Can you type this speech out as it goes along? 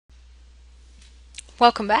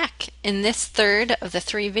Welcome back. In this third of the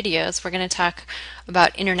 3 videos, we're going to talk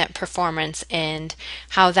about internet performance and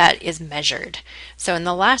how that is measured. So in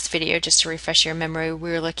the last video, just to refresh your memory, we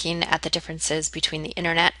were looking at the differences between the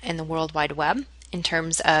internet and the World Wide Web in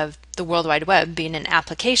terms of the World Wide Web being an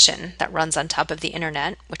application that runs on top of the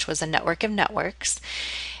internet, which was a network of networks.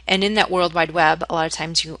 And in that World Wide Web, a lot of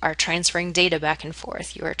times you are transferring data back and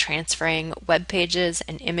forth. You are transferring web pages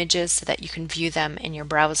and images so that you can view them in your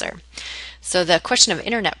browser. So the question of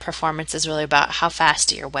internet performance is really about how fast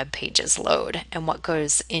do your web pages load and what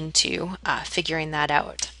goes into figuring that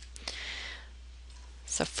out.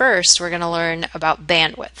 So first, we're going to learn about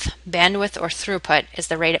bandwidth. Bandwidth or throughput is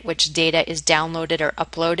the rate at which data is downloaded or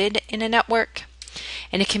uploaded in a network.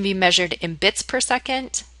 And it can be measured in bits per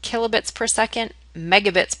second, kilobits per second,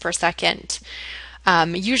 megabits per second.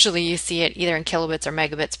 Usually you see it either in kilobits or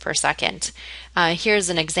megabits per second. Here's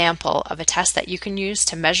an example of a test that you can use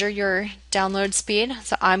to measure your download speed.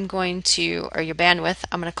 So I'm going to, or your bandwidth,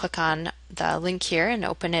 I'm going to click on the link here and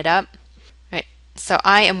open it up. Right. So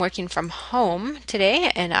I am working from home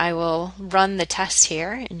today and I will run the test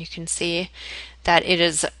here, and you can see that it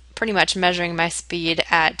is pretty much measuring my speed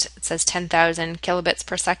at, it says 10,000 kilobits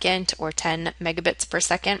per second or 10 megabits per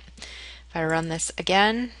second. If I run this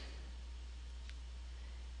again,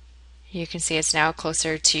 you can see it's now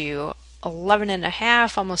closer to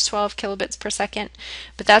 11.5, almost 12 kilobits per second.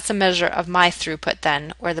 But that's a measure of my throughput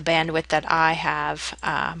then, or the bandwidth that I have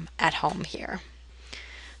at home here.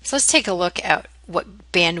 So let's take a look at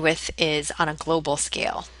what bandwidth is on a global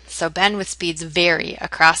scale. So bandwidth speeds vary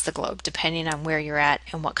across the globe depending on where you're at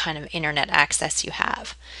and what kind of internet access you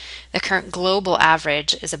have. The current global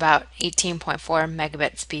average is about 18.4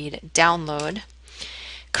 megabit speed download.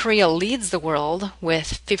 Korea leads the world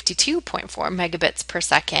with 52.4 megabits per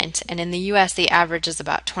second, and in the US the average is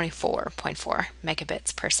about 24.4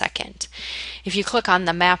 megabits per second. If you click on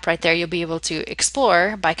the map right there, you'll be able to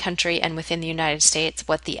explore by country and within the United States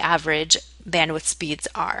what the average bandwidth speeds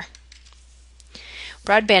are.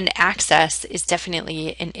 Broadband access is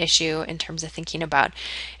definitely an issue in terms of thinking about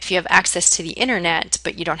if you have access to the internet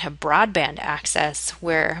but you don't have broadband access,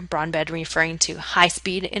 where broadband referring to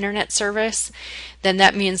high-speed internet service, then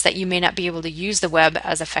that means that you may not be able to use the web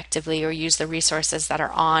as effectively or use the resources that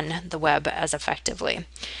are on the web as effectively.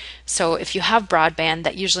 So if you have broadband,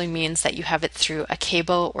 that usually means that you have it through a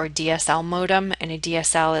cable or DSL modem, and a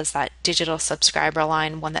DSL is that digital subscriber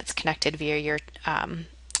line, one that's connected via your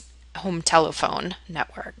home telephone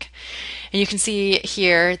network. And you can see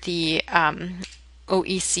here the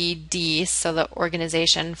OECD, so the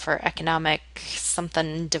Organization for Economic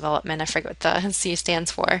something Development, I forget what the C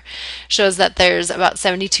stands for, shows that there's about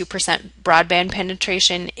 72% broadband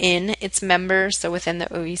penetration in its members, so within the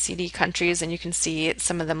OECD countries, and you can see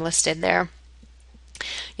some of them listed there.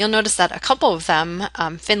 You'll notice that a couple of them,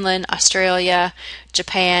 Finland, Australia,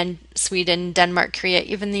 Japan, Sweden, Denmark, Korea,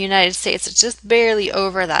 even the United States, it's just barely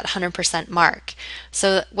over that 100% mark.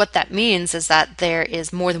 So what that means is that there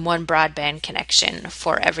is more than one broadband connection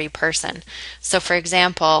for every person. So for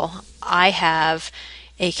example, I have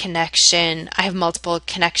multiple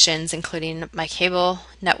connections, including my cable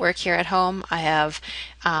network here at home. I have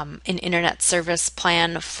an internet service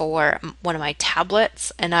plan for one of my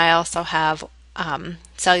tablets, and I also have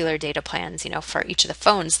cellular data plans, for each of the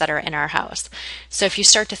phones that are in our house. So if you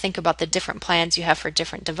start to think about the different plans you have for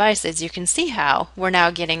different devices, you can see how we're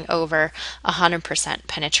now getting over 100%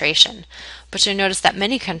 penetration. But you'll notice that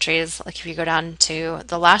many countries, like if you go down to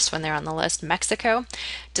the last one there on the list, Mexico,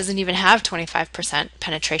 doesn't even have 25%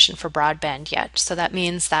 penetration for broadband yet. So that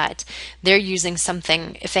means that they're using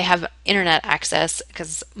something, if they have internet access,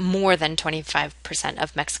 because more than 25%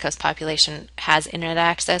 of Mexico's population has internet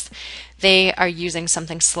access, they are using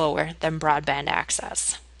something slower than broadband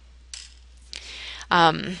access.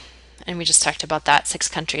 And we just talked about that. 6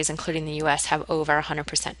 countries, including the US, have over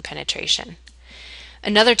 100% penetration.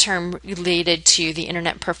 Another term related to the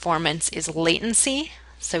internet performance is latency.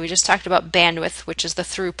 So we just talked about bandwidth, which is the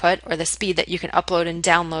throughput or the speed that you can upload and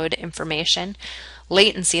download information.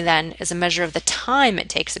 Latency then is a measure of the time it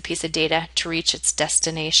takes a piece of data to reach its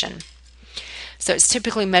destination. So it's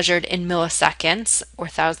typically measured in milliseconds or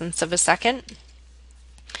thousandths of a second.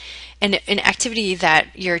 And an activity that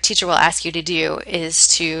your teacher will ask you to do is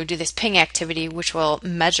to do this ping activity, which will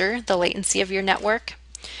measure the latency of your network.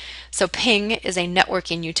 So ping is a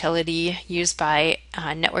networking utility used by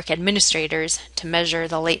network administrators to measure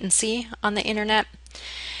the latency on the internet.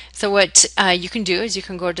 So what you can do is you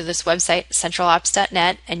can go to this website,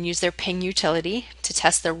 centralops.net, and use their ping utility to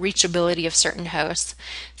test the reachability of certain hosts.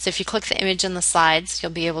 So if you click the image in the slides,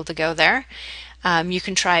 you'll be able to go there. You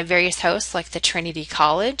can try various hosts like the Trinity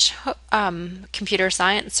College computer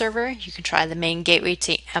science server. You can try the main gateway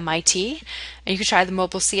to MIT, and you can try the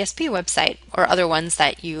mobile CSP website or other ones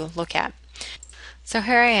that you look at. So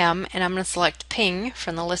here I am, and I'm going to select ping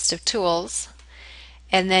from the list of tools.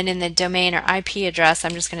 And then in the domain or IP address,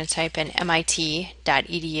 I'm just going to type in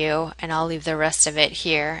mit.edu, and I'll leave the rest of it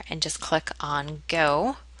here and just click on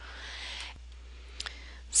Go.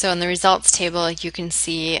 So in the results table, you can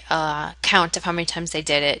see a count of how many times they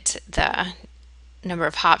did it, the number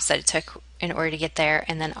of hops that it took in order to get there,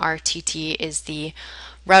 and then RTT is the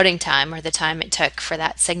routing time, or the time it took for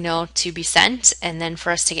that signal to be sent, and then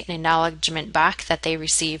for us to get an acknowledgement back that they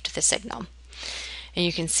received the signal. And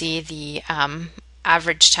you can see the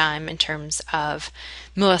average time in terms of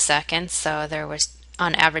milliseconds. So there was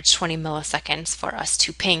on average 20 milliseconds for us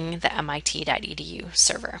to ping the mit.edu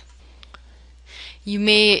server. You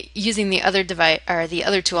may, using the other device or the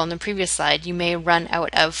other tool on the previous slide, you may run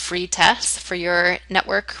out of free tests for your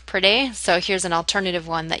network per day. So here's an alternative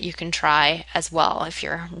one that you can try as well if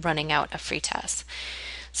you're running out of free tests.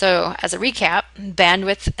 So as a recap,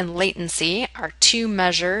 bandwidth and latency are two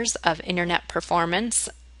measures of internet performance.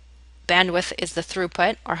 Bandwidth is the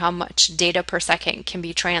throughput, or how much data per second can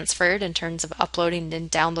be transferred in terms of uploading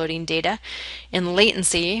and downloading data. And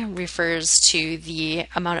latency refers to the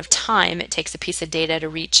amount of time it takes a piece of data to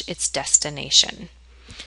reach its destination.